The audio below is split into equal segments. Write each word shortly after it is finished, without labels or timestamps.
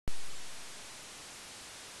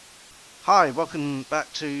Hi, welcome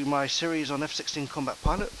back to my series on F-16 Combat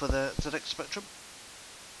Pilot for the ZX Spectrum.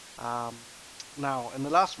 Um, Now, in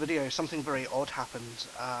the last video, something very odd happened.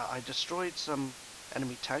 I destroyed some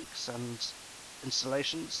enemy tanks and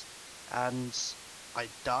installations, and I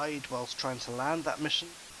died whilst trying to land that mission.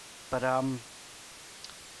 But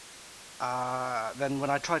then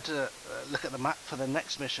when I tried to look at the map for the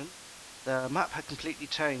next mission, the map had completely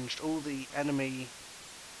changed. All the enemy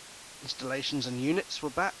installations and units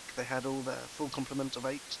were back. They had all their full complement of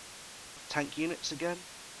 8 tank units again,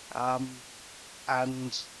 um,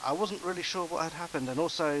 and I wasn't really sure what had happened. And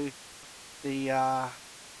also, the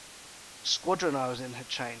squadron I was in had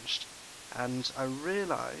changed, and I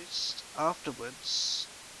realised afterwards.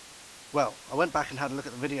 Well, I went back and had a look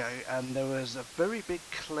at the video, and there was a very big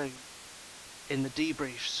clue in the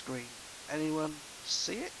debrief screen. Anyone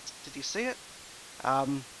see it? Did you see it?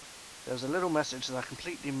 Um, there was a little message that I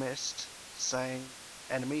completely missed saying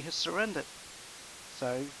enemy has surrendered.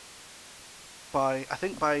 So I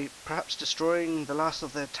think by perhaps destroying the last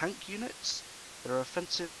of their tank units, their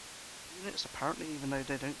offensive units, apparently, even though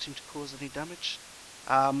they don't seem to cause any damage,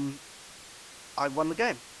 I won the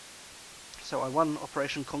game. So I won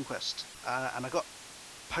Operation Conquest, and I got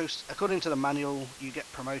according to the manual, you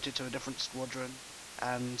get promoted to a different squadron,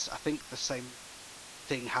 and I think the same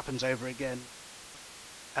thing happens over again.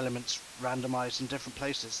 Elements randomized in different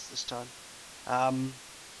places this time. And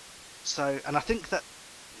I think that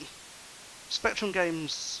Spectrum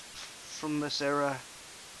games from this era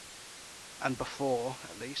and before,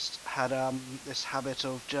 at least, had this habit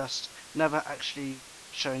of just never actually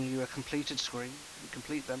showing you a completed screen. You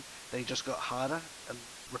complete them, they just got harder and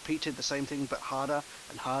repeated the same thing but harder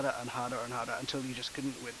and harder and harder and harder until you just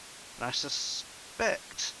couldn't win. And I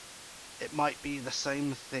suspect it might be the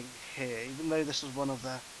same thing here, even though this was one of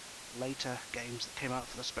the later games that came out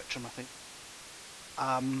for the Spectrum, I think.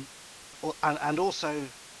 And also,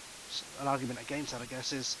 an argument against that, I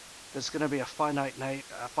guess, is there's going to be a finite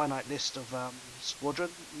list of squadron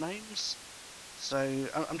names. So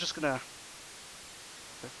I'm just going to.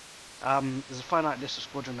 There's a finite list of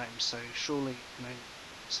squadron names, so surely you can only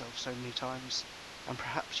yourself so many times, and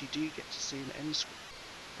perhaps you do get to see an end screen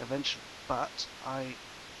eventually. But I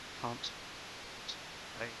can't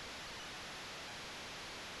say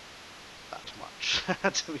that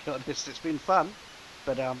much, to be honest. It's been fun,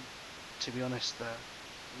 but to be honest, the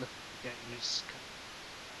look of the game is kind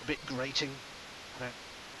of a bit grating. I don't.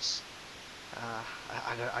 It's,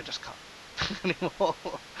 I just can't anymore.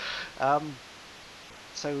 um,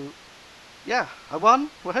 so yeah, I won.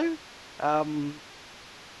 Woohoo!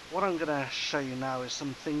 What I'm gonna show you now is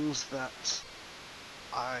some things that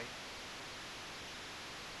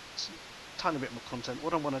some tiny bit more content.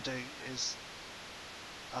 What I want to do is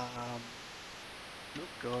oh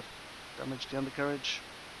god, damage the undercarriage.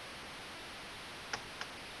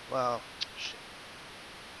 Wow, shit.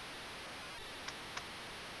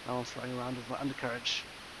 Now I'm flying around with my undercarriage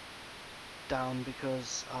down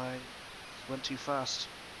because I went too fast.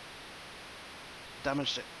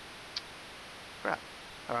 Damaged it. Crap.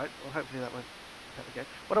 Alright, well hopefully that won't hurt again.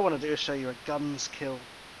 What I want to do is show you a guns kill,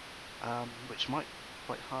 which might be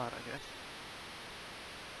quite hard, I guess.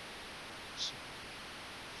 So,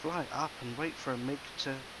 fly up and wait for a MiG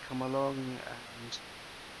to come along and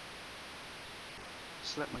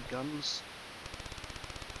select my guns.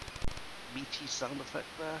 Meaty sound effect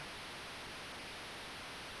there.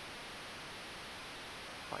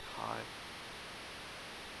 Quite high.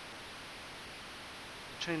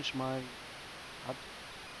 Change my HUD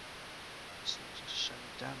to show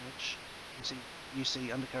damage. You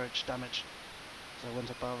see undercarriage damage. So I went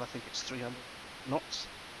above, I think it's 300 knots.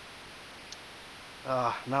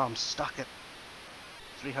 Now I'm stuck at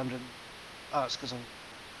 300. Oh, it's because I'm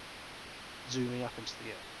zooming up into the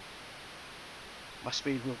air. My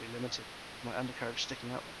speed will be limited with my undercarriage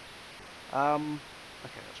sticking out there.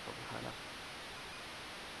 Okay, that's probably high enough.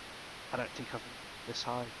 I don't think I've been this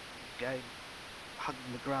high in the game.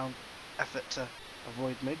 Hugging the ground, effort to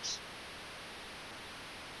avoid MiGs.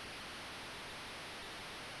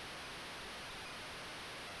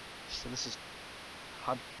 So this is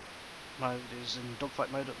HUD mode is in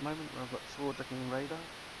dogfight mode at the moment, where I've got forward-looking radar,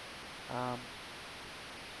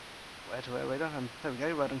 air-to-air radar, and there we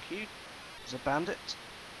go, right on cue. There's a bandit.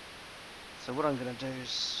 So what I'm going to do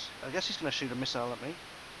is, I guess he's going to shoot a missile at me.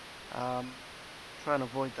 Try and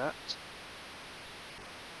avoid that.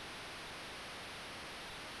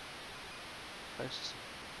 Close.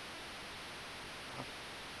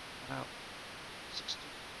 About 60.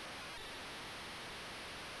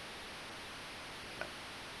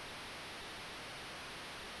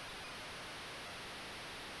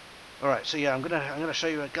 No. Alright, so yeah, I'm gonna show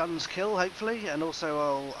you a guns kill, hopefully, and also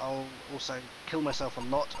I'll also kill myself a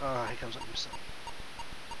lot. Ah, here comes a missile.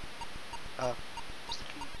 What's the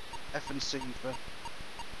key? F and C for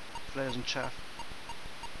flares and chaff.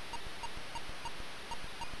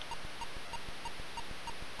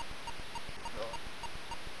 God.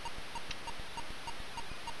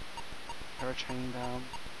 Parachain down.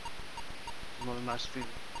 Not a nice feeling.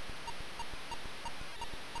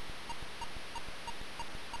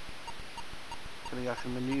 Luckily I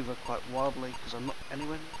can manoeuvre quite wildly because I'm not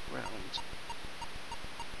anywhere near the ground.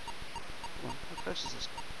 Come on, how close is this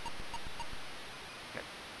guy? Okay,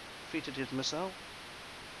 defeated his missile.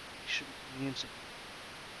 He shouldn't be into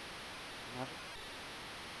matter.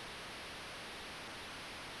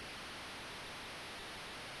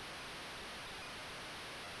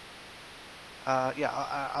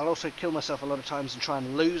 Yeah, I'll also kill myself a lot of times and try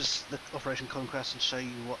and lose the Operation Conquest and show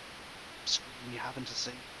you what screen you happen to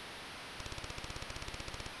see.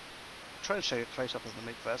 Try and show you a close-up of the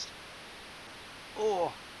MiG first. Oh!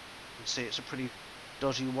 You can see it's a pretty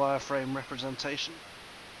dodgy wireframe representation.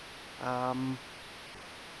 Now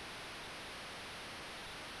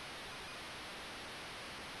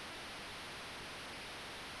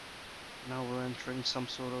we're entering some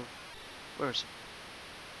sort of... Where is it?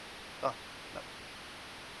 Oh, no.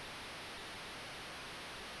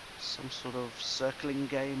 Some sort of circling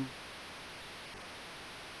game.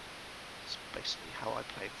 It's basically how I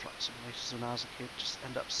played flight simulators when I was a kid. Just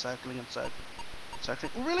end up circling and circling.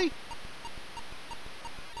 Circling. Oh, really?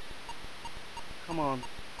 Come on.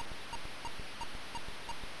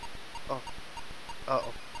 Oh.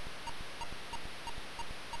 Uh-oh.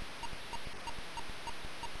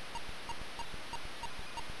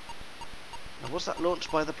 Now, was that launched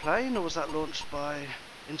by the plane or was that launched by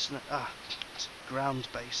internet? Ah, it's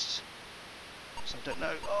ground-based. So I don't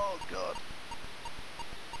know. Oh, God.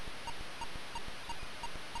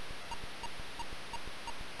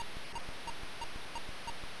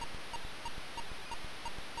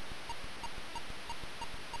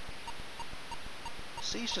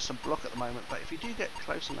 C's just a block at the moment, but if you do get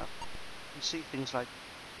close enough, you can see things like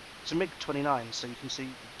it's a MiG-29, so you can see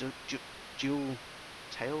the dual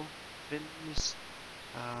tail fins.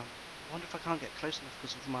 I wonder if I can't get close enough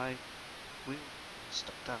because of my wheel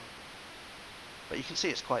stuck down. But you can see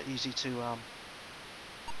it's quite easy to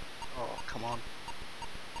oh, come on,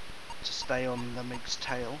 to stay on the MiG's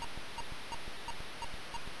tail.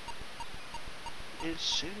 It's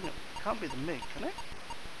shooting at me. It can't be the MiG, can it?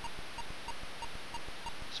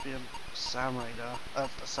 Must be a SAM radar, a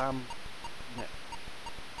SAM unit.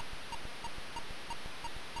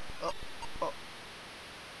 Oh, oh.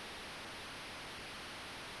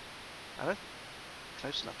 I don't think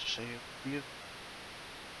close enough to show you a view.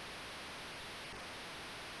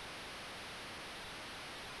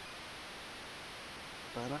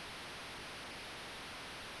 Burner.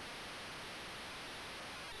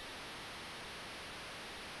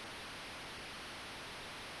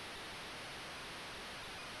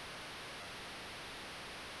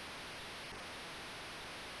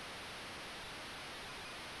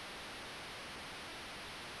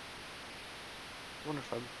 I wonder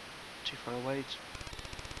if I'm too far away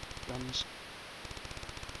to guns.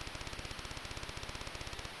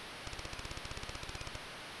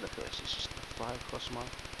 Look at this, he's just gonna fly across my...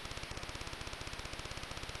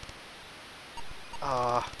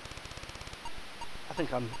 Ah, I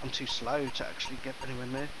think I'm too slow to actually get anywhere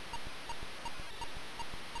near.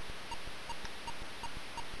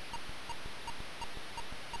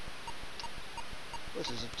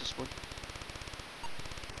 This is just one.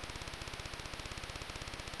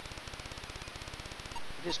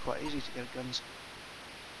 It is quite easy to get guns.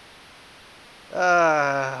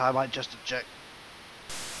 I might just eject.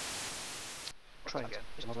 Try again.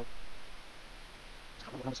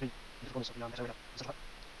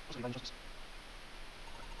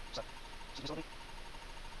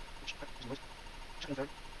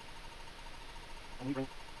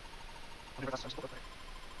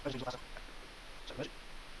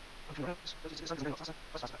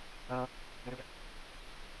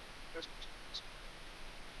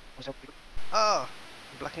 Ah,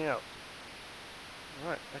 I'm blacking out.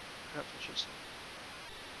 Alright, perhaps I should say.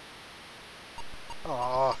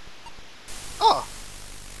 Oh. Oh!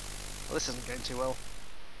 Well, this isn't going too well.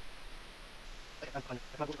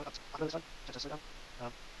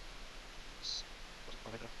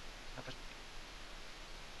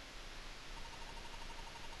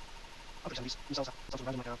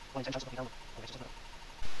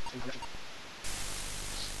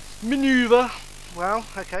 Maneuver! Wow,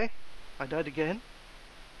 okay. I died again.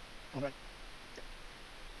 Alright.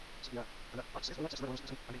 So, yeah. Now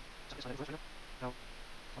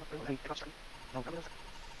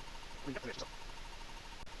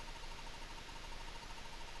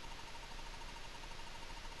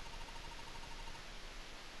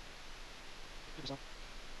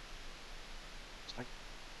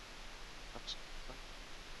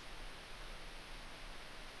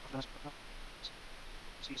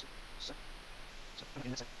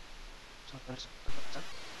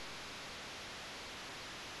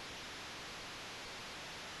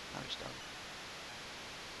he's done.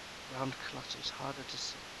 Round clutter is harder to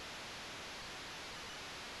see.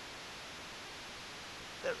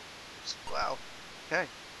 There it is. Wow. Okay.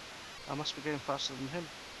 I must be going faster than him.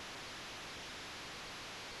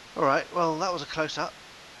 Alright, well that was a close-up.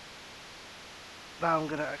 Now I'm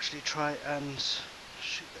going to actually try and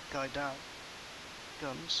shoot that guy down.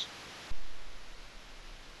 Guns.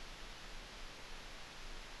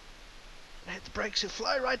 Hit the brakes and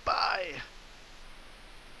fly right by!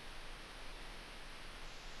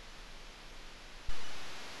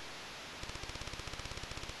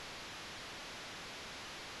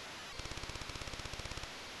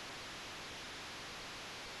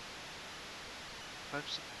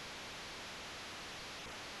 Close.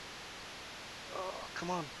 Oh, come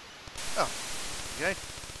on. Oh, okay.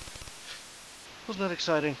 Wasn't that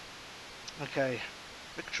exciting? Okay.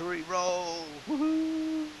 Victory roll!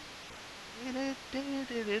 Woohoo! Is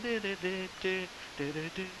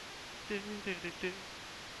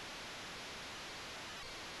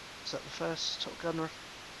that the first Top Gun?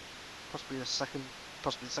 Possibly the second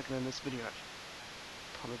in this video, actually.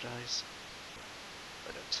 Apologise.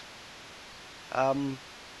 I don't.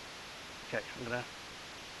 Okay, I'm gonna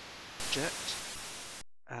eject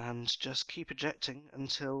and just keep ejecting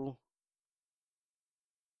until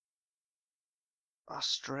our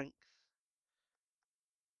strength.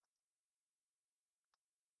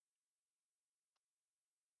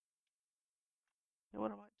 You know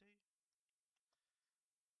what I might do?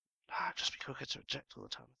 Just be quicker to eject all the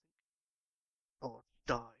time, I think. Or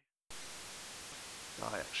die.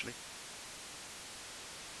 Die, actually.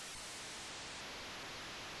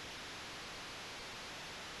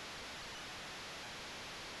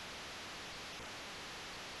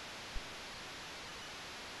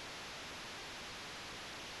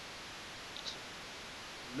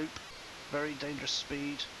 Loop. Very dangerous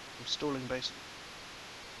speed. I'm stalling, basically.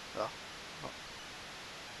 Oh, not.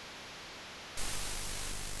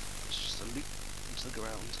 It's just a loop into the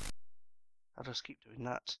ground. I'll just keep doing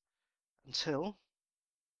that until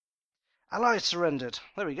Allies surrendered.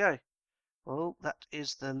 There we go. Well, that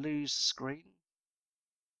is the lose screen.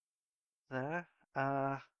 There.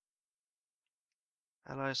 Allies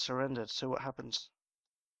surrendered. So what happens?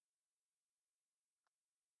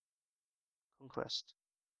 Conquest.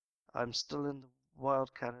 I'm still in the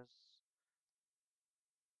wildcatters,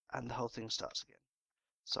 and the whole thing starts again.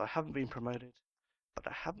 So I haven't been promoted, but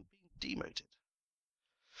I haven't been demoted.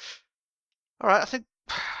 Alright, I think,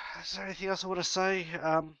 is there anything else I want to say?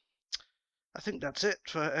 I think that's it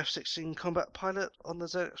for F-16 Combat Pilot on the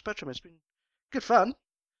ZX Spectrum. It's been good fun.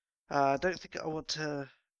 I don't think I want to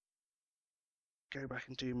go back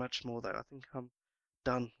and do much more though. I think I'm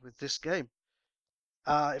done with this game.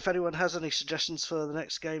 If anyone has any suggestions for the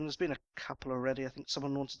next game, there's been a couple already. I think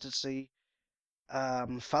someone wanted to see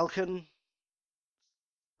Falcon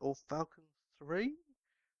or Falcon 3.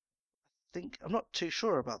 I'm not too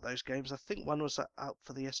sure about those games. I think one was out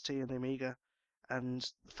for the ST and the Amiga, and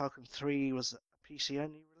Falcon 3 was a PC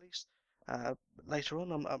only release later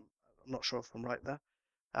on. I'm not sure if I'm right there.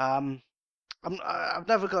 I've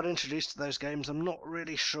never got introduced to those games. I'm not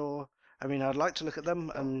really sure. I mean, I'd like to look at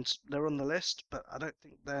them, and they're on the list, but I don't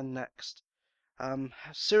think they're next.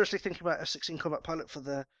 Seriously thinking about F-16 Combat Pilot for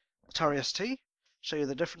the Atari ST. Show you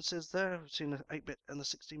the differences there between the 8-bit and the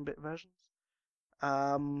 16-bit versions.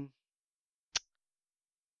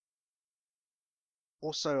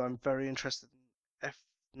 Also, I'm very interested in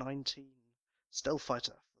F-19 Stealth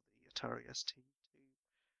Fighter for the Atari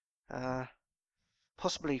ST2.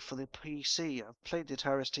 Possibly for the PC. I've played the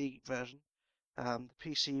Atari ST version. The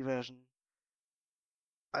PC version.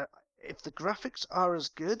 If the graphics are as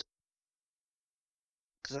good,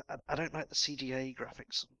 because I don't like the CDA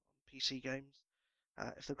graphics on PC games.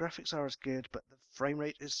 If the graphics are as good, but the frame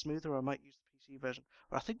rate is smoother, I might use the PC version.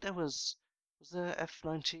 Or I think there was there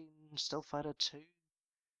F-19 Stealth Fighter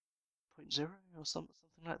 2.0 or something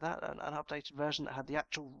like that, an updated version that had the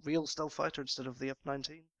actual real Stealth Fighter instead of the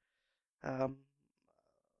F-19. I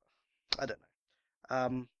don't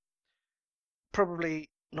know. Probably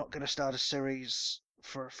not going to start a series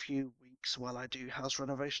for a few weeks while I do house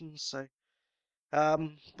renovations, so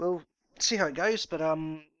we'll see how it goes. But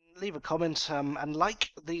leave a comment and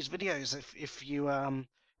like these videos if you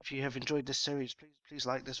have enjoyed this series. Please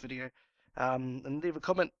like this video and leave a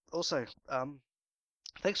comment also.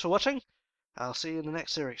 Thanks for watching. I'll see you in the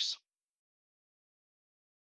next series.